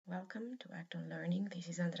welcome to Act on Learning. This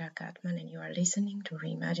is Andrea Katman, and you are listening to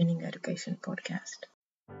Reimagining Education podcast.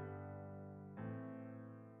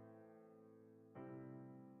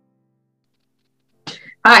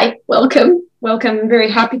 Hi, welcome. Welcome. I'm very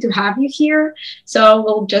happy to have you here. So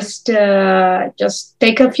we'll just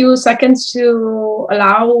take a few seconds to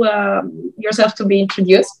allow yourself to be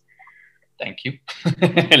introduced. Thank you.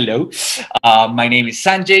 Hello. My name is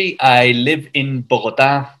Sanjay. I live in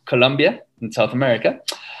Bogota, Colombia, in South America.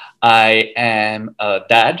 I am a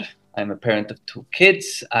dad. I'm a parent of two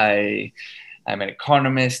kids. I'm an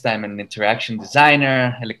economist. I'm an interaction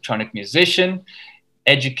designer, electronic musician,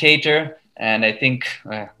 educator. And I think,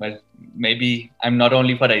 well, maybe I'm not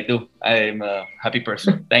only what I do. I'm a happy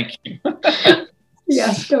person. Thank you.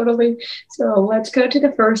 Yes, totally. So let's go to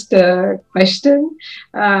the first question.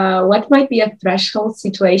 What might be a threshold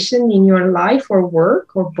situation in your life or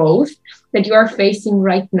work or both that you are facing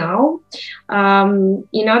right now?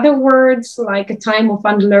 In other words, like a time of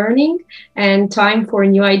unlearning and time for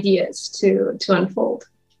new ideas to unfold.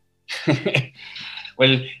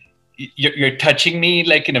 Well, you're touching me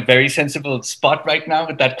like in a very sensible spot right now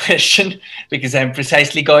with that question, because I'm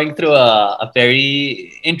precisely going through a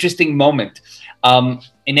very interesting moment.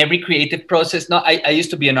 In every creative process, I used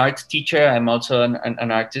to be an art teacher. I'm also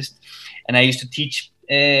an artist, and I used to teach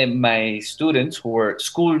my students who were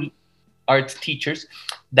school art teachers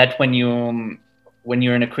that when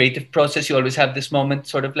you're in a creative process, you always have this moment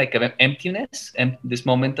sort of like of emptiness and this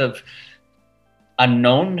moment of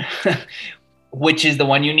unknown, which is the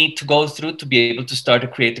one you need to go through to be able to start a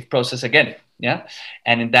creative process again. Yeah.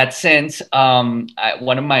 And in that sense, I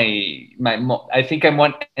think I'm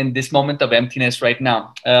in this moment of emptiness right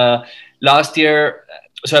now. Last year,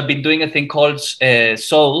 so I've been doing a thing called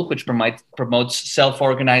Soul, which promotes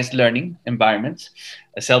self-organized learning environments.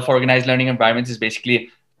 A self-organized learning environment is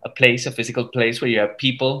basically a physical place where you have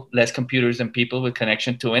people, less computers and people with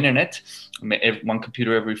connection to internet, one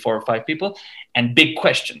computer every 4 or 5 people, and big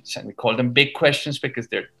questions. And we call them big questions because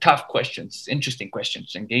they're tough questions, interesting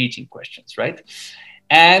questions, engaging questions, right?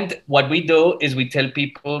 And what we do is we tell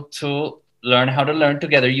people to learn how to learn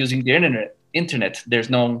together using the internet. There's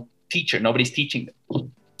no teacher, nobody's teaching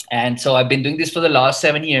them. And so I've been doing this for the last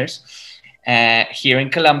 7 years. Here in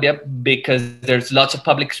Colombia, because there's lots of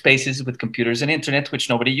public spaces with computers and internet which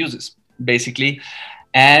nobody uses, basically.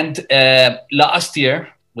 And last year,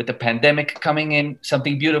 with the pandemic coming in,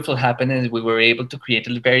 something beautiful happened, and we were able to create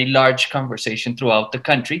a very large conversation throughout the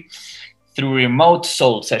country through remote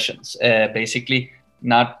soul sessions, basically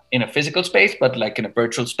not in a physical space, but like in a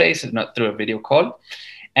virtual space, not through a video call.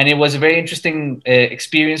 And it was a very interesting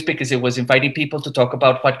experience because it was inviting people to talk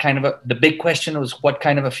about the big question was, what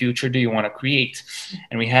kind of a future do you want to create?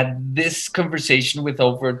 And we had this conversation with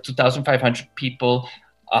over 2,500 people,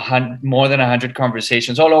 more than 100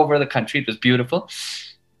 conversations all over the country. It was beautiful.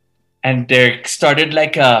 And there started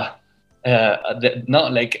like an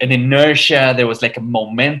inertia. There was like a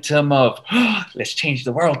momentum of let's change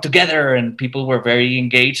the world together, and people were very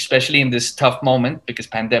engaged, especially in this tough moment because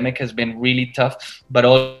pandemic has been really tough. But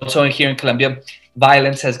also here in Colombia,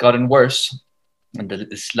 violence has gotten worse in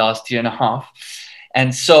this last year and a half,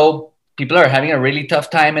 and so people are having a really tough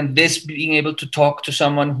time. And this being able to talk to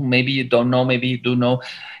someone who maybe you don't know, maybe you do know,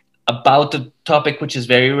 about a topic which is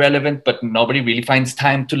very relevant but nobody really finds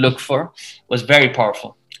time to look for, was very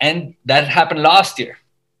powerful. And that happened last year.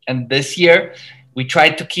 And this year, we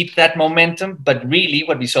tried to keep that momentum. But really,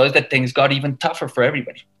 what we saw is that things got even tougher for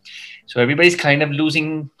everybody. So everybody's kind of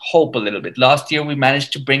losing hope a little bit. Last year, we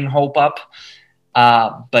managed to bring hope up.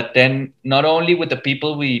 But then not only with the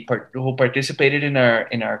people who participated in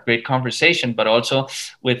our great conversation, but also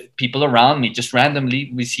with people around me, just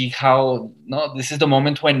randomly, we see how this is the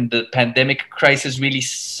moment when the pandemic crisis really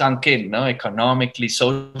sunk in, economically,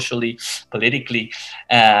 socially, politically,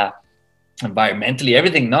 environmentally,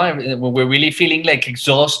 everything. We're really feeling like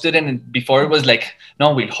exhausted. And before it was like,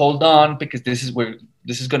 no, we'll hold on because this is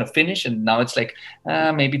going to finish. And now it's like,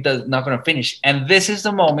 maybe it's not going to finish. And this is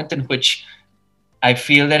the moment in which I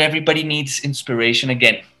feel that everybody needs inspiration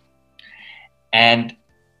again. And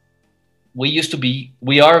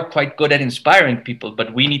we are quite good at inspiring people,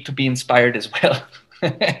 but we need to be inspired as well.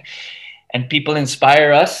 And people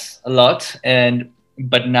inspire us a lot.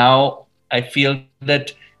 But now I feel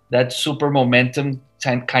that super momentum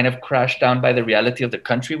kind of crashed down by the reality of the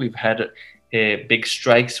country. We've had big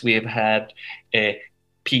strikes. We have had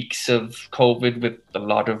peaks of COVID with a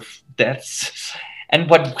lot of deaths. And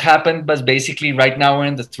what happened was basically right now we're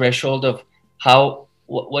in the threshold of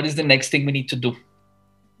what is the next thing we need to do?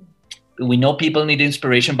 We know people need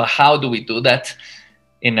inspiration, but how do we do that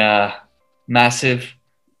in a massive,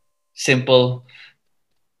 simple,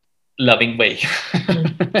 loving way.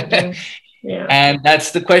 Yeah. And that's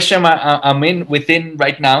the question I'm in within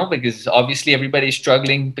right now, because obviously everybody's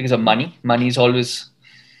struggling because of money. Money is always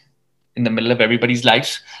in the middle of everybody's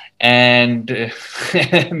lives, and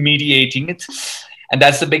mediating it. And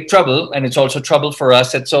that's the big trouble. And it's also trouble for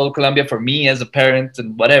us at Soul Colombia, for me as a parent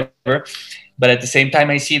and whatever. But at the same time,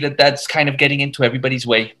 I see that that's kind of getting into everybody's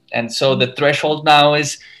way. And so the threshold now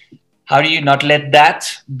is, how do you not let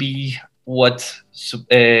that be what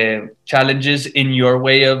challenges in your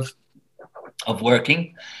way of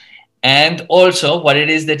working? And also what it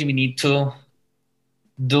is that we need to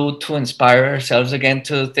do to inspire ourselves again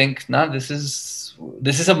to think, no, this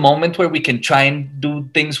is a moment where we can try and do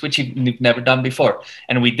things which we've never done before.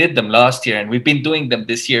 And we did them last year, and we've been doing them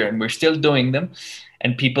this year, and we're still doing them.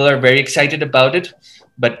 And people are very excited about it,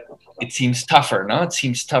 but it seems tougher. No, it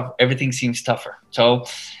seems tough. Everything seems tougher. So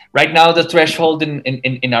right now, the threshold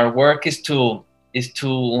in our work is to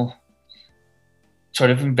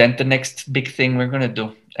sort of invent the next big thing we're going to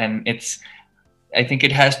do. And I think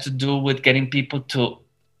it has to do with getting people to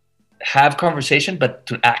have conversation, but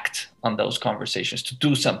to act on those conversations, to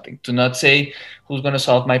do something, to not say who's going to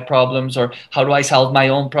solve my problems or how do I solve my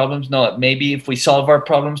own problems. No, maybe if we solve our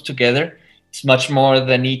problems together, it's much more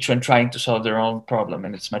than each one trying to solve their own problem,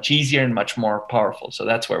 and it's much easier and much more powerful. So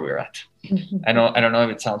that's where we're at. I don't know if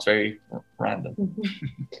it sounds very random.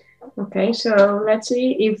 Okay, so let's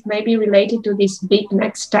see if maybe related to this big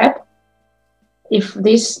next step, if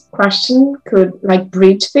this question could like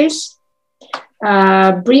bridge this.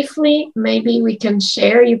 Briefly, maybe you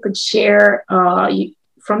could share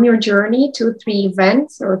from your journey 2-3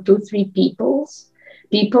 events or 2-3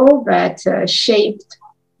 people that shaped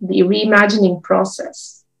the reimagining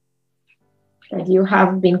process that you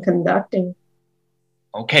have been conducting.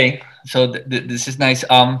 Okay, so this is nice.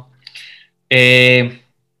 A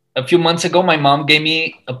few months ago, my mom gave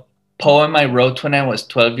me a poem I wrote when I was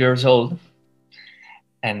 12 years old.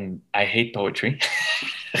 And I hate poetry.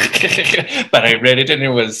 But I read it and it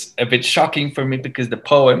was a bit shocking for me, because the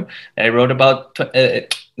poem I wrote about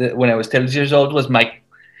when I was 12 years old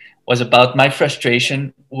was about my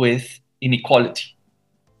frustration with inequality.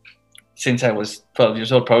 Since I was 12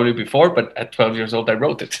 years old, probably before, but at 12 years old, I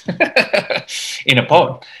wrote it in a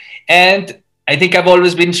poem. And I think I've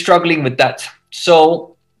always been struggling with that.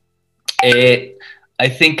 So I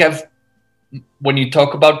think when you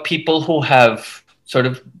talk about people who have sort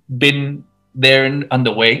of been there and on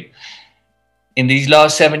the way, in these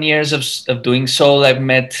last 7 years of doing Soul, I've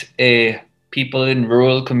met people in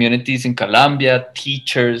rural communities in Colombia,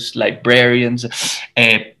 teachers, librarians,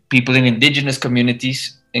 people in indigenous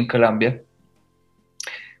communities in Colombia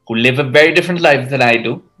who live a very different life than I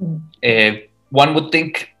do. One would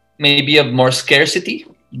think maybe of more scarcity,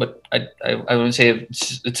 but I wouldn't say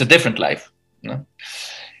it's a different life. No?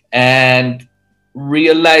 And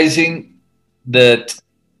realizing that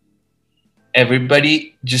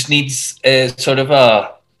everybody just needs a sort of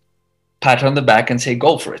a pat on the back and say,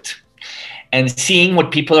 go for it. And seeing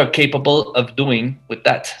what people are capable of doing with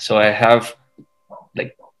that. So I have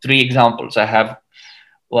like 3 examples. I have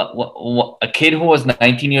a kid who was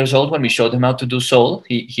 19 years old when we showed him how to do Soul.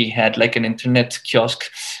 He had like an internet kiosk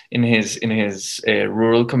in his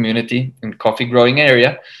rural community in coffee growing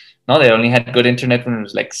area. No, they only had good internet when it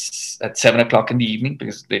was like at 7 o'clock in the evening,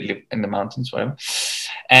 because they live in the mountains, whatever.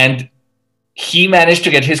 And he managed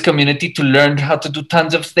to get his community to learn how to do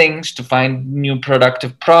tons of things, to find new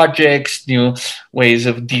productive projects, new ways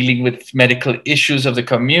of dealing with medical issues of the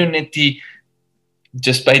community,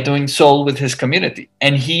 just by doing Soul with his community.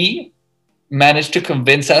 And he managed to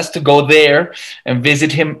convince us to go there and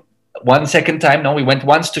visit him one second time. No, we went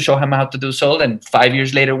once to show him how to do Soul, and 5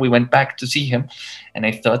 years later we went back to see him. And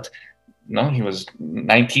I thought, no, he was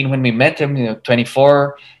 19 when we met him,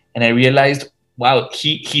 24. And I realized, wow,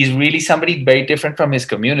 he's really somebody very different from his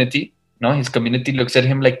community. No, his community looks at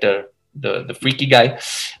him like the freaky guy,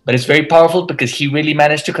 but it's very powerful because he really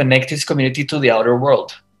managed to connect his community to the outer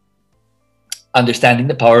world, understanding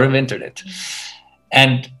the power of internet.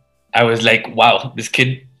 And I was like, wow, this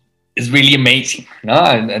kid is really amazing. No,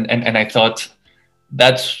 and I thought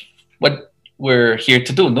that's what we're here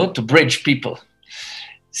to do, no, to bridge people.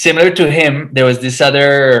 Similar to him, there was this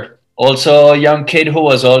other also young kid who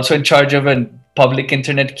was also in charge of a public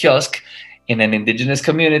internet kiosk in an indigenous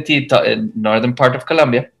community in northern part of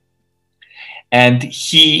Colombia. And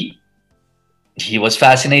he was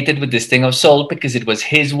fascinated with this thing of Soul because it was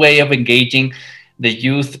his way of engaging the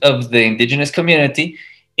youth of the indigenous community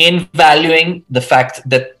in valuing the fact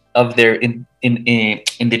that of their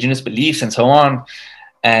indigenous beliefs and so on.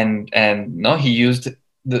 And no, he used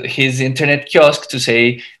his internet kiosk to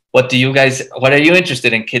say, what are you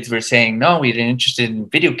interested in? Kids were saying, no, we're interested in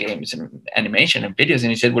video games and animation and videos. And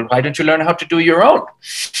he said, well, why don't you learn how to do your own?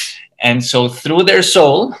 And so through their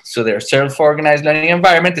soul, so their self-organized learning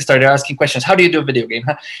environment, they started asking questions. How do you do a video game?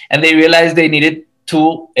 Huh? And they realized they needed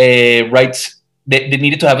to they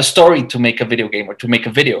needed to have a story to make a video game or to make a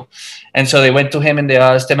video. And so they went to him and they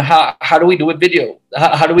asked him, how do we do a video?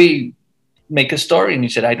 How do we make a story? And he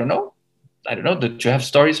said, I don't know. Do you have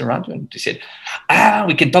stories around you? And they said,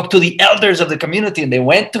 we can talk to the elders of the community. And they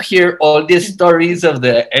went to hear all these stories of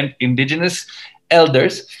the indigenous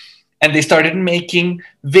elders. And they started making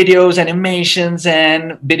videos, animations,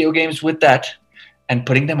 and video games with that and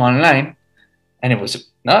putting them online. And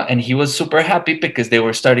and he was super happy because they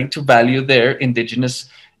were starting to value their indigenous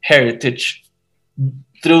heritage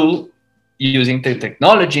through using the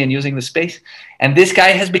technology and using the space. And this guy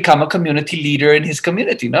has become a community leader in his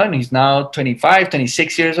community, and he's now 25,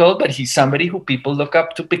 26 years old, but he's somebody who people look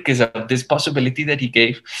up to because of this possibility that he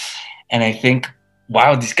gave. And I think,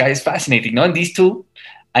 wow, this guy is fascinating. And these two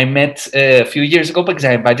I met a few years ago because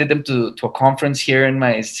I invited them to a conference here in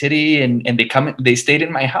my city, and they stayed in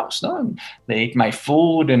my house, and they ate my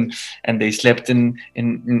food and they slept in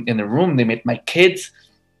the room. They met my kids,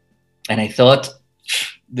 and I thought,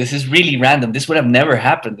 this is really random. This would have never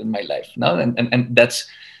happened in my life, and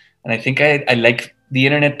I think I like the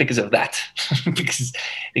internet because of that, because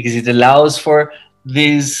it allows for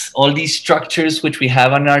all these structures which we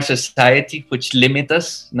have in our society which limit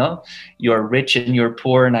us. You're rich and you're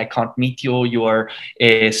poor and I can't meet you. You are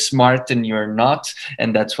smart and you're not,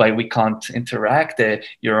 and that's why we can't interact.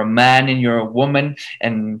 You're a man and you're a woman,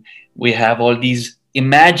 and we have all these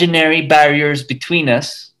imaginary barriers between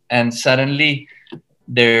us, and suddenly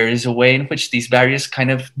there is a way in which these barriers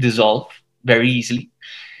kind of dissolve very easily.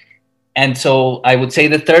 And so I would say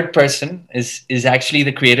the third person is actually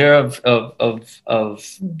the creator of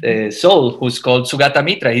Soul, who's called Sugata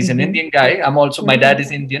Mitra. He's an Indian guy. My dad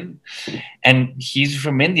is Indian, and he's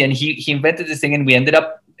from India. And he invented this thing, and we ended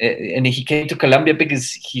up, and he came to Colombia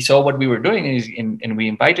because he saw what we were doing, and we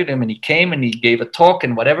invited him, and he came and he gave a talk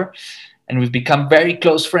and whatever, and we've become very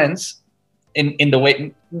close friends. In the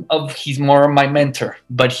way of, he's more my mentor,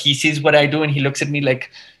 but he sees what I do and he looks at me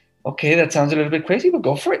like, okay, that sounds a little bit crazy, but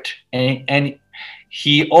go for it. And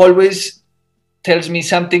he always tells me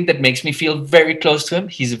something that makes me feel very close to him.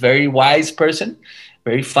 He's a very wise person,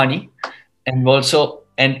 very funny. And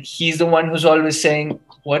he's the one who's always saying,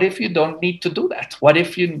 what if you don't need to do that? What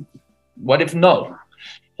if no?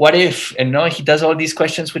 What if? And no, he does all these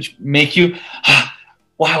questions which make you,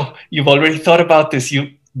 wow, you've already thought about this.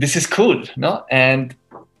 This is cool, no? And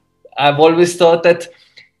I've always thought that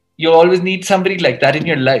you always need somebody like that in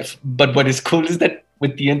your life. But what is cool is that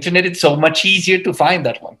with the internet, it's so much easier to find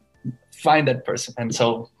that person. And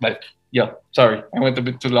so, but yeah, sorry, I went a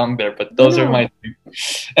bit too long there, but those are my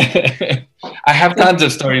things. I have tons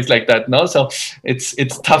of stories like that, no? So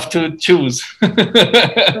it's tough to choose.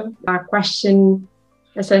 Question.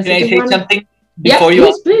 Can I say something before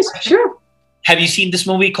please, sure. Have you seen this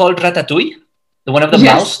movie called Ratatouille? The one of the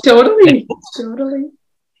mouse? Yes, totally.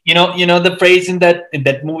 You know the phrase in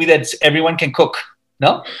that movie that's everyone can cook,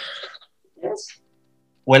 no? Yes.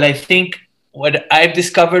 Well, I think what I've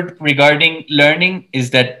discovered regarding learning is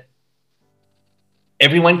that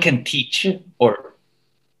everyone can teach,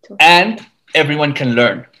 and everyone can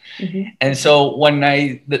learn. Mm-hmm. And so when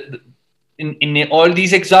in all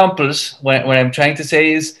these examples, what I'm trying to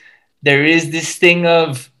say is there is this thing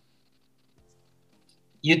of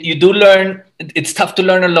you do learn. It's tough to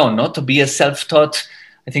learn alone, no? To be a self-taught,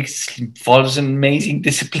 I think it involves an amazing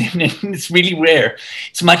discipline, and it's really rare.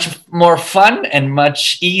 It's much more fun and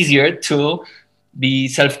much easier to be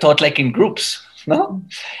self-taught, like in groups, no?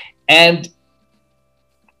 And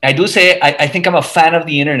I do say I think I'm a fan of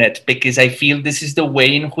the internet because I feel this is the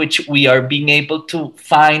way in which we are being able to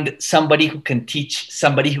find somebody who can teach,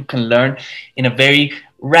 somebody who can learn in a very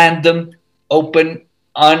random, open,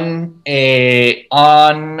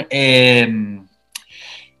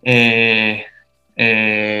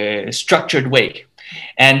 structured way,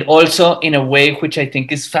 and also in a way which I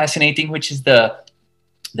think is fascinating, which is the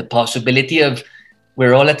possibility of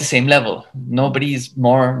we're all at the same level. Nobody's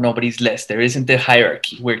more, nobody's less. There isn't a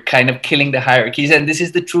hierarchy. We're kind of killing the hierarchies, and this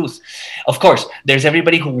is the truth. Of course, there's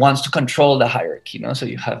everybody who wants to control the hierarchy, you know? So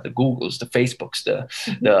you have the Googles, the Facebooks, the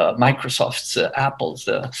Microsofts, the Apples,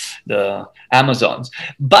 the Amazons.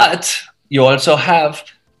 But you also have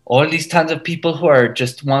all these tons of people who are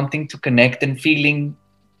just wanting to connect and feeling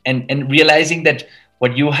and realizing that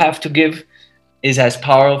what you have to give is as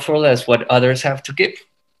powerful as what others have to give.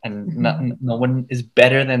 And no one is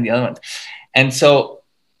better than the other one. And so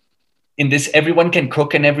in this everyone can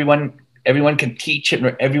cook and everyone can teach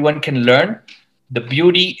and everyone can learn. The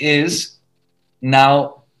beauty is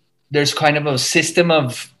now there's kind of a system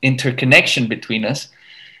of interconnection between us,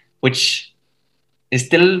 which is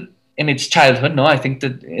still in its childhood. No, I think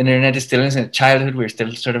the internet is still in its childhood. We're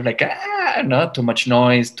still sort of like, no, too much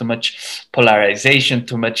noise, too much polarization,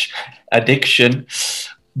 too much addiction.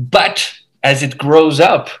 But as it grows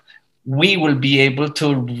up, we will be able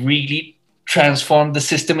to really transform the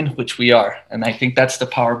system in which we are. And I think that's the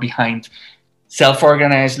power behind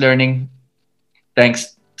self-organized learning,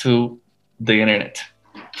 thanks to the internet.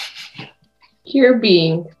 Here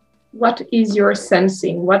being, what is your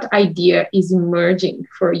sensing? What idea is emerging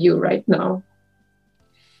for you right now?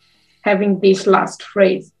 Having this last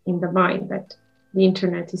phrase in the mind that the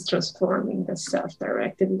internet is transforming the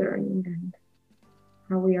self-directed learning and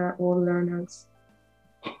how we are all learners.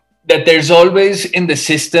 That there's always in the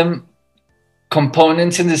system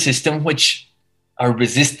components in the system which are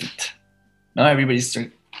resistant. No, everybody's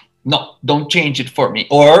saying, no, don't change it for me.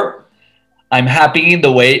 Or I'm happy in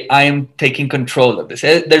the way I am taking control of this.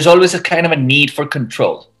 There's always a kind of a need for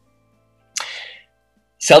control.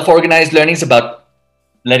 Self-organized learning is about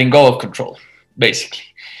letting go of control, basically,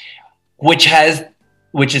 which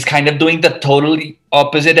is kind of doing the totally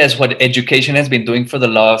opposite as what education has been doing for the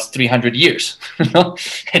last 300 years.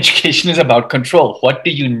 Education is about control. What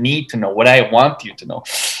do you need to know? What I want you to know?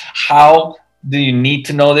 How do you need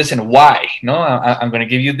to know this and why? No, I'm going to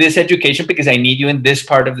give you this education because I need you in this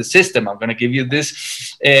part of the system. I'm going to give you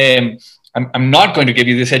this. I'm not going to give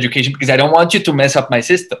you this education because I don't want you to mess up my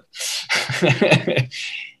system.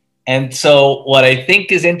 And so what I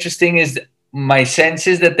think is interesting is my sense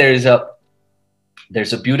is that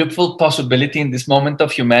there's a beautiful possibility in this moment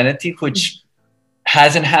of humanity which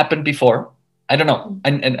hasn't happened before. I don't know.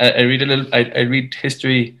 And I read I read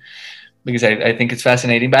history because I think it's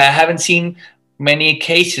fascinating, but I haven't seen many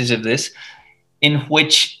cases of this in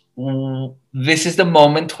which this is the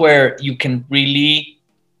moment where you can really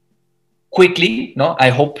quickly, no, I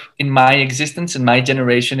hope in my existence, in my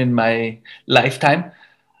generation, in my lifetime,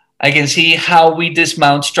 I can see how we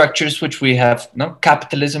dismount structures which we have. No,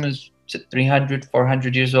 capitalism is 300,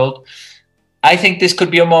 400 years old. I think this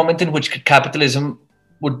could be a moment in which capitalism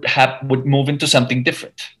would move into something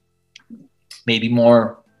different. Maybe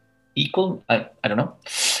more equal, I don't know.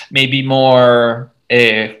 Maybe more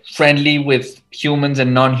friendly with humans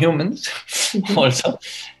and non-humans also.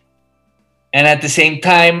 And at the same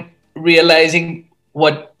time, realizing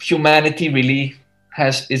what humanity really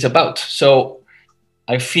is about. So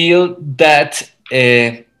I feel that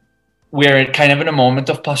we're kind of in a moment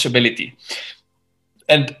of possibility.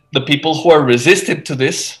 And the people who are resistant to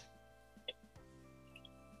this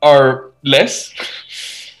are less,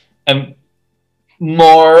 and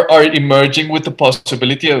more are emerging with the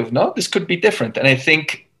possibility of, no, this could be different. And I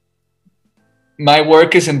think my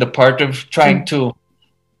work is in the part of trying to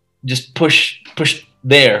just push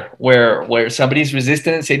there where somebody's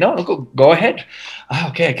resistant and say, no, go ahead.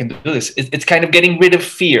 Okay, I can do this. It's kind of getting rid of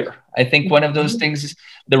fear. I think one of those things is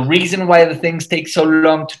the reason why the things take so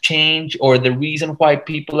long to change, or the reason why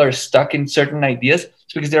people are stuck in certain ideas,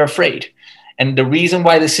 is because they're afraid. And the reason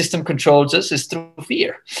why the system controls us is through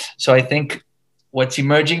fear. So I think what's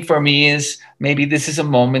emerging for me is maybe this is a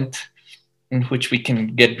moment in which we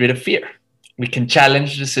can get rid of fear. We can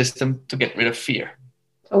challenge the system to get rid of fear.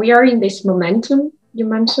 So we are in this momentum you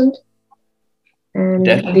mentioned. And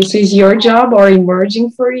this is your job, or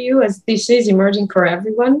emerging for you, as this is emerging for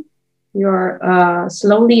everyone. You are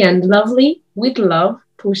slowly and lovely, with love,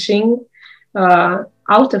 pushing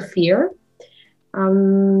out of fear.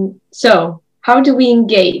 So how do we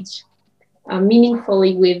engage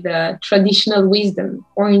meaningfully with traditional wisdom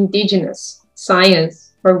or indigenous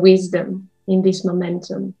science or wisdom in this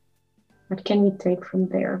momentum? What can we take from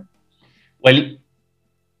there? Well,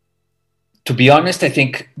 to be honest, I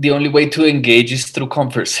think the only way to engage is through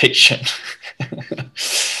conversation.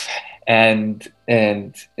 and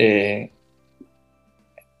I'm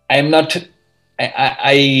not,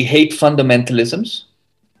 I hate fundamentalisms.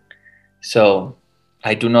 So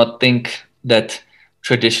I do not think that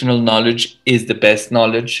traditional knowledge is the best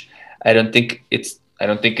knowledge. I don't think it's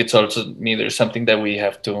also neither something that we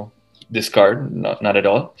have to discard, not at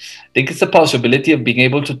all. I think it's the possibility of being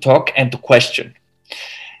able to talk and to question.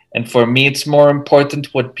 And for me, it's more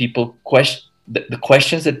important what people question, the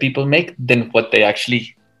questions that people make, than what they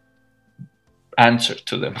actually answer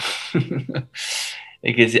to them.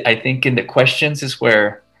 Because I think in the questions is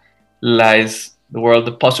where lies the world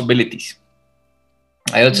of possibilities.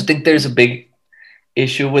 I also think there's a big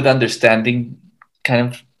issue with understanding kind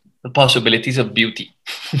of the possibilities of beauty,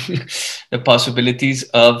 the possibilities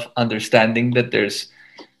of understanding that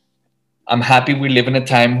I'm happy we live in a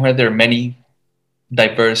time where there are many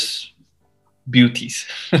diverse beauties.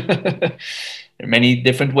 There are many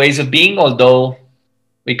different ways of being, although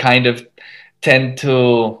we kind of tend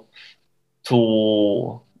to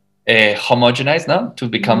homogenize now, to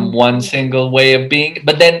become one single way of being.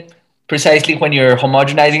 But then precisely when you're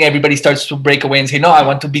homogenizing, everybody starts to break away and say, no, I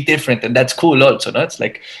want to be different. And that's cool also. No, it's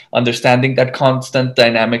like understanding that constant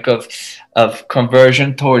dynamic of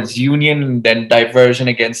conversion towards union and then diversion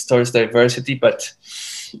against towards diversity. But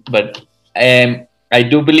I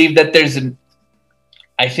do believe that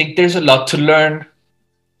I think there's a lot to learn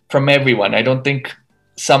from everyone. I don't think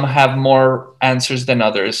some have more answers than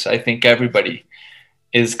others. I think everybody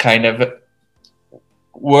is kind of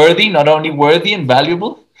worthy, not only worthy and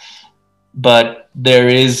valuable, but there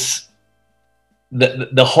is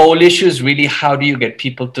the whole issue is really, how do you get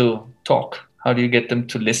people to talk? How do you get them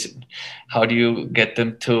to listen? How do you get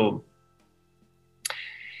them to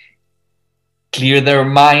clear their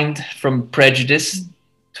mind from prejudice,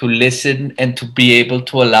 to listen, and to be able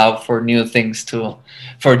to allow for new things,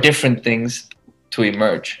 for different things to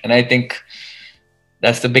emerge? And I think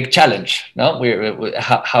that's the big challenge. No,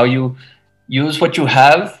 how you use what you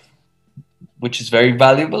have, which is very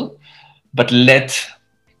valuable, but let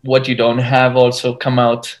what you don't have also come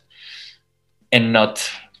out and not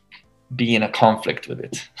be in a conflict with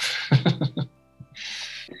it.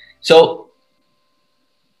 So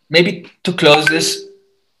maybe to close this,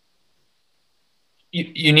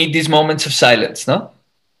 you need these moments of silence, no?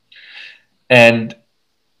 And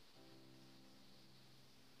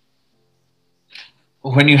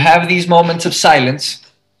when you have these moments of silence,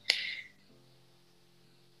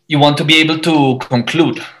 you want to be able to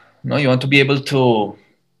conclude, no? You want to be able to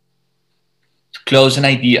close an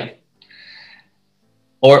idea,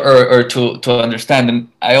 or to understand. And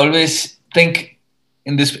I always think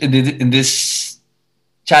in this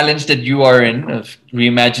challenge that you are in of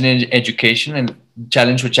reimagining education, and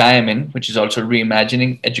challenge which I am in, which is also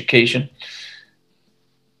reimagining education,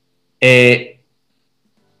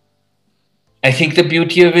 I think the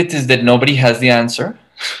beauty of it is that nobody has the answer.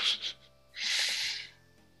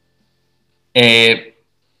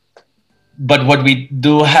 But what we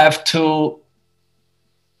do have to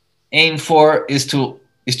aim for is to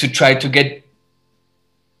try to get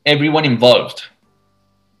everyone involved.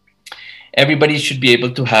 Everybody should be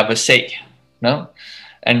able to have a say, no?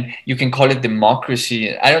 And you can call it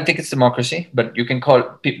democracy. I don't think it's democracy, but you can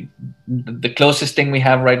call it, the closest thing we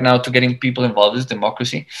have right now to getting people involved is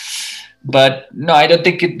democracy. But no, I don't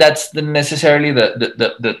think that's necessarily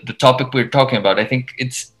the topic we're talking about. I think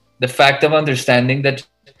it's the fact of understanding that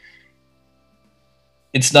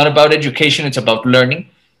it's not about education, it's about learning,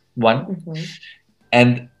 one. Mm-hmm.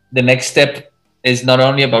 And the next step is not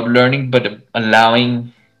only about learning, but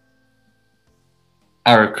allowing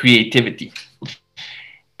our creativity.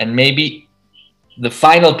 And maybe the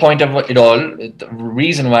final point of it all, the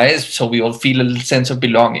reason why, is so we all feel a little sense of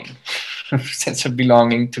belonging, sense of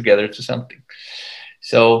belonging together to something.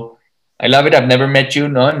 So I love it. I've never met you,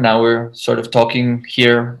 no? Now we're sort of talking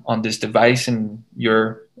here on this device, and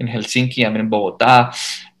you're in Helsinki, I'm in Bogota,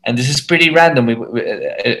 and this is pretty random.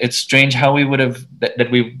 It's strange how we would have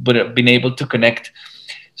been able to connect.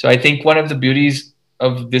 So I think one of the beauties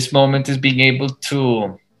of this moment is being able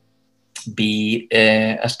to be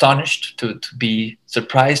astonished, to be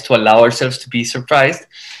surprised, to allow ourselves to be surprised,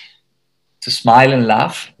 to smile and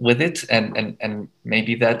laugh with it, and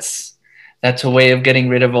maybe that's a way of getting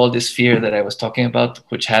rid of all this fear that I was talking about,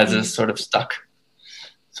 which has us sort of stuck.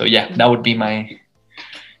 So yeah, that would be my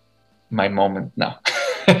moment now.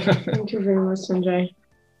 Thank you very much, Sanjay.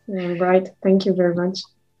 You're right. Thank you very much.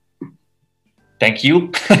 Thank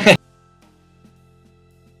you.